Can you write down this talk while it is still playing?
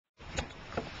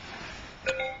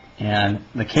And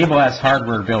the cable has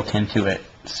hardware built into it,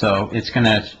 so it's going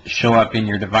to show up in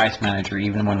your device manager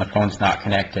even when the phone's not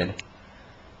connected.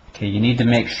 Okay, you need to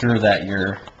make sure that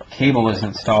your cable is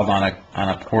installed on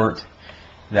a port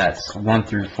that's 1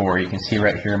 through 4. You can see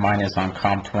right here mine is on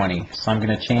COM 20. So I'm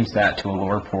going to change that to a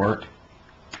lower port.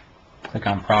 Click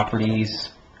on Properties,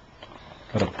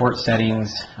 go to Port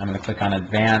Settings. I'm going to click on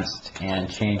Advanced and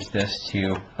change this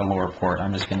to a lower port.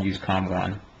 I'm just going to use COM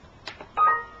 1.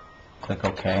 Click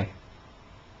OK.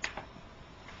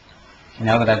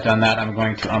 Now that I've done that, I'm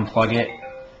going to unplug it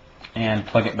and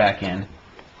plug it back in.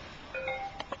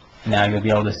 Now you'll be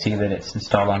able to see that it's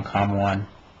installed on COM 1.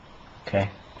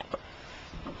 Okay,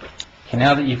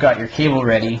 now that you've got your cable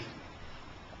ready,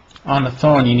 on the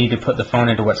phone you need to put the phone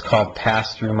into what's called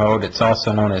pass-through mode. It's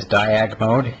also known as diag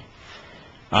mode.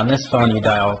 On this phone you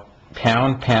dial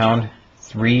pound pound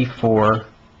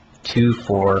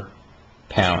 3424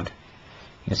 pound.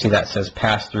 You can see that says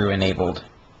pass-through enabled.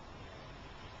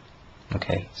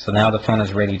 Okay, so now the phone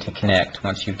is ready to connect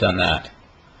once you've done that.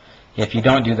 If you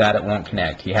don't do that, it won't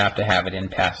connect. You have to have it on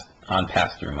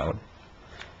pass-through mode.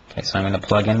 Okay, so I'm going to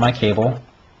plug in my cable.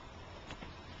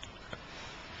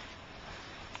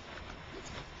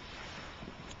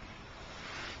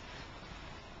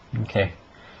 Okay,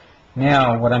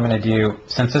 now what I'm going to do,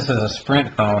 since this is a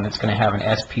Sprint phone, it's going to have an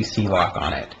SPC lock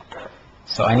on it.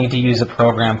 So I need to use a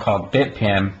program called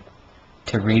BitPim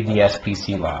to read the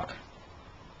SPC lock.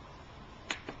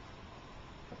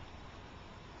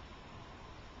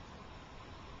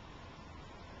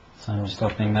 So I'm just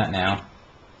opening that now.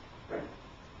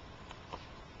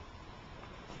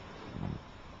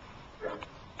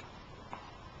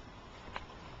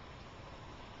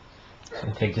 It's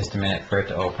going to take just a minute for it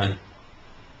to open.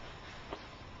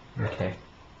 Okay.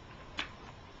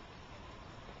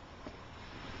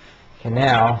 Okay,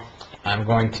 now I'm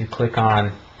going to click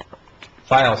on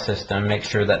File System, make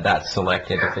sure that that's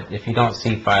selected. If you don't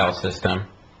see File System,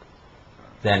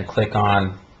 then click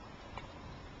on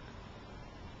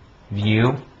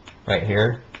View right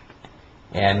here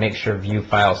and make sure View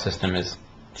File System is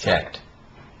checked.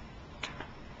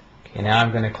 Okay, now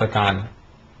I'm going to click on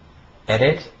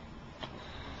Edit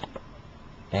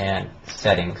and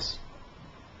Settings.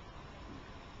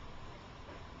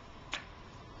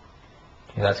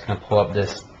 Okay, that's going to pull up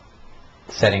this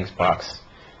settings box.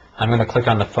 I'm going to click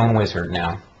on the phone wizard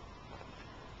now.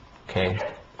 Okay,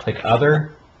 click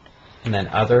Other and then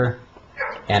Other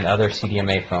and Other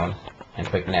CDMA phone and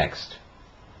click Next.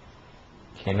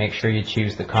 Okay, make sure you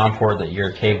choose the COM port that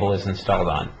your cable is installed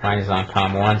on. Mine is on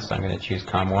COM 1, so I'm going to choose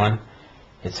COM 1.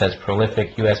 It says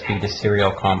Prolific USB to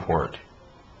Serial COM port.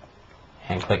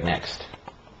 And click Next.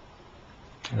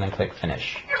 And then click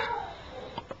Finish.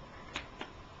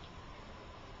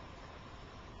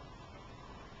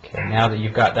 Okay, now that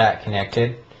you've got that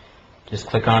connected, just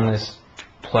click on this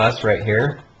plus right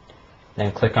here.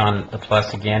 Then click on the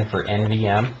plus again for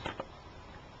NVM.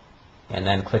 And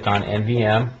then click on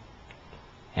NVM,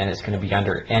 and it's going to be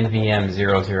under NVM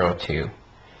 002.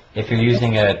 If you're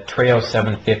using a Treo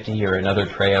 750 or another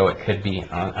Treo, it could be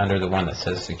under the one that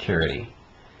says security.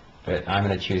 But I'm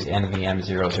going to choose NVM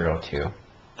 002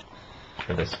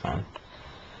 for this phone.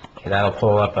 Okay, that'll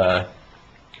pull up a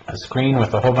screen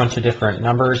with a whole bunch of different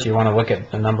numbers. You want to look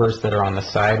at the numbers that are on the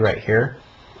side right here.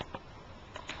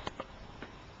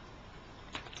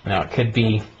 Now it could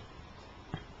be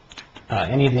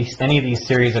any of these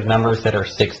series of numbers that are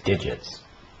 6 digits.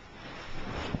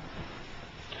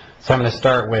 So I'm going to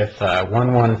start with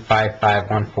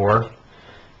 115514.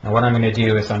 Now what I'm going to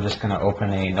do is I'm just going to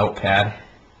open a notepad.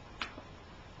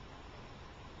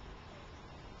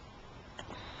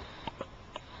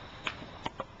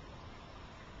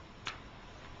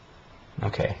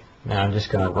 Okay, now I'm just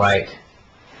going to write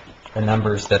the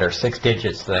numbers that are 6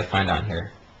 digits that I find on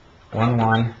here.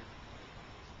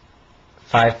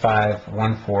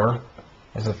 115514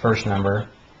 is the first number.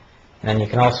 And then you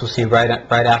can also see right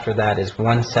after that is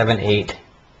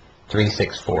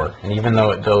 178364. And even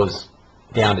though it goes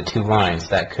down to 2 lines,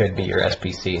 that could be your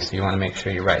SPC, so you want to make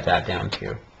sure you write that down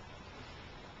too.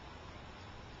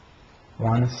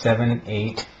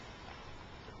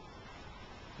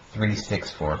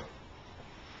 178364.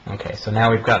 Okay, so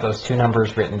now we've got those 2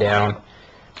 numbers written down.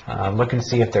 Look and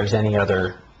see if there's any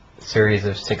other series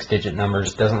of 6-digit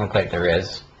numbers. Doesn't look like there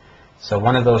is. So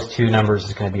one of those 2 numbers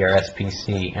is going to be our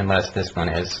SPC, unless this one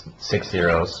is 6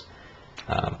 zeros.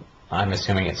 I'm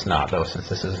assuming it's not, though, since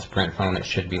this is a Sprint phone, it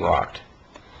should be locked.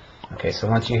 Okay, so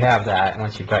once you have that,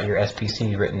 once you've got your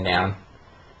SPC written down,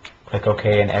 click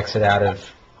OK and exit out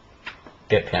of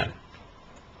BitPim.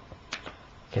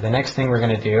 Okay, the next thing we're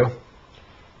going to do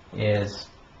is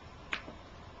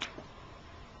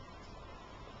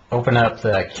open up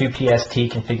the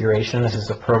QPST configuration. This is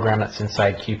a program that's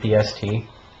inside QPST.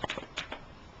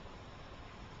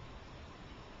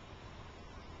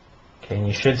 Okay, and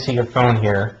you should see your phone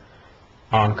here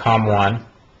on COM1.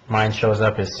 Mine shows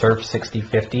up as Surf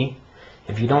 6050.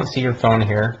 If you don't see your phone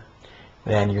here,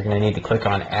 then you're going to need to click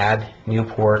on Add New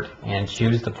Port and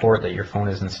choose the port that your phone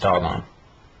is installed on.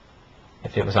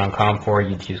 If it was on COM4,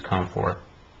 you'd choose COM4.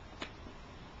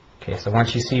 Okay, so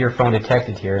once you see your phone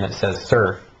detected here and it says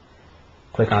Surf,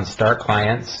 click on Start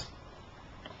Clients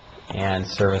and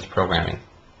Service Programming.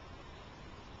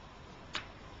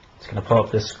 It's going to pull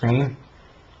up this screen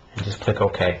and just click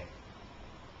OK.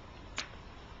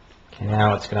 Okay,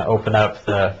 now it's going to open up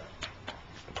the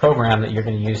program that you're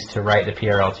going to use to write the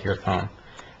PRL to your phone.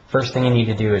 First thing you need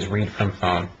to do is read from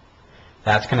phone.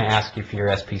 That's going to ask you for your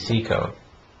SPC code.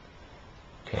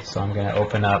 Okay, so I'm going to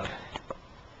open up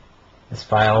this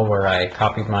file where I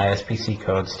copied my SPC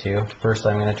codes to. First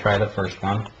I'm going to try the first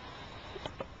one.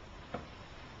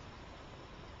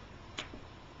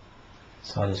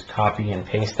 So I'll just copy and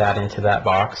paste that into that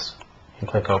box and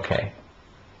click OK.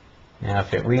 Now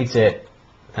if it reads it,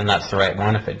 then that's the right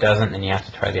one. If it doesn't, then you have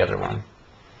to try the other one.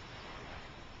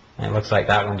 And it looks like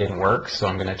that one didn't work, so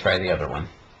I'm going to try the other one.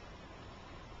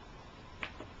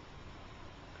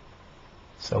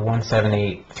 So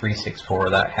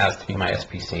 178364, that has to be my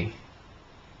SPC.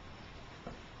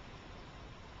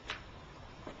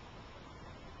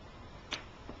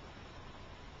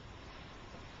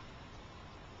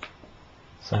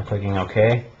 So I'm clicking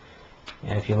OK.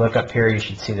 And if you look up here, you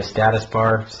should see the status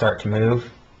bar start to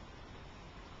move.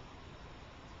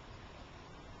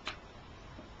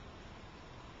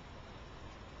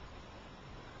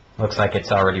 Looks like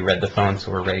it's already read the phone,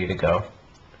 so we're ready to go.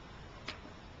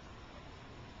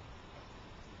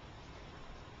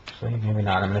 Actually, maybe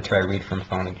not. I'm going to try read from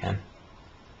phone again.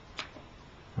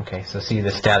 Okay, so see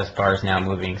the status bar is now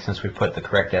moving. Since we put the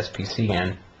correct SPC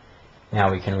in,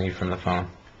 now we can read from the phone.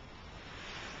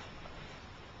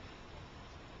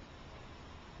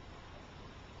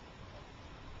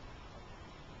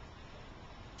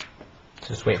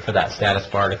 Just wait for that status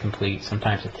bar to complete.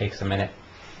 Sometimes it takes a minute.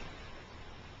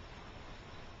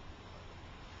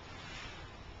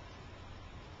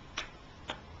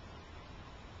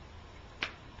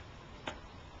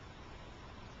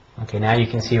 Okay, now you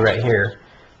can see right here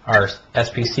our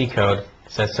SPC code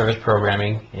says service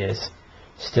programming is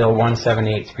still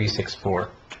 178364.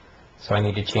 So I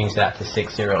need to change that to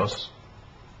 6 zeros.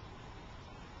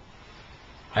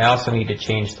 I also need to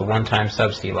change the one-time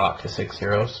subsidy lock to 6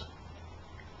 zeros.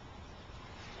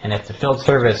 And if the field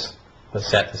service was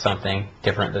set to something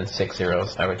different than 6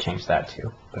 zeros, I would change that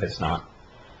too, but it's not.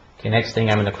 Okay, next thing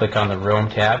I'm going to click on the Roam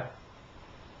tab,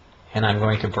 and I'm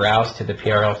going to browse to the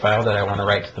PRL file that I want to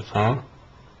write to the phone.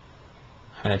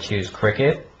 I'm going to choose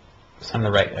Cricket, so I'm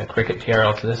going to write a Cricket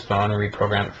PRL to this phone and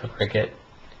reprogram it for Cricket,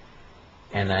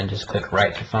 and then just click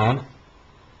Write to Phone,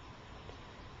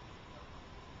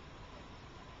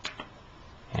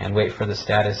 and wait for the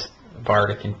status bar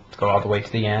to go all the way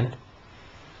to the end.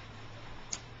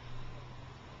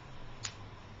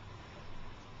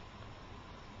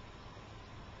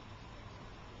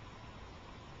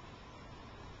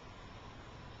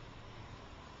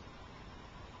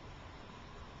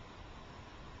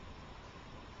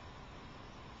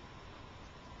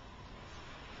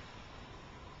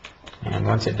 And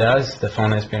once it does, the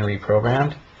phone has been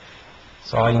reprogrammed.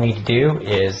 So all you need to do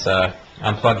is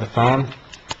unplug the phone,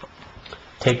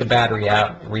 take the battery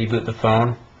out, reboot the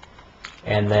phone,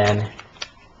 and then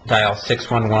dial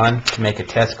 611 to make a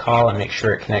test call and make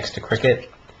sure it connects to Cricket.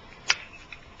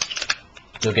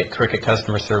 You'll get Cricket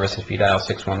customer service if you dial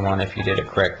 611 if you did it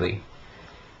correctly.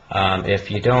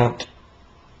 If you don't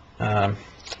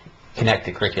connect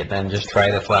to Cricket, then just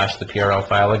try to flash the PRL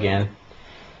file again.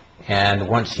 And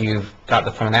once you've got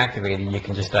the phone activated, you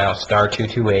can just dial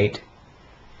 *228,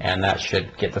 and that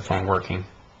should get the phone working.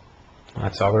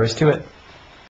 That's all there is to it.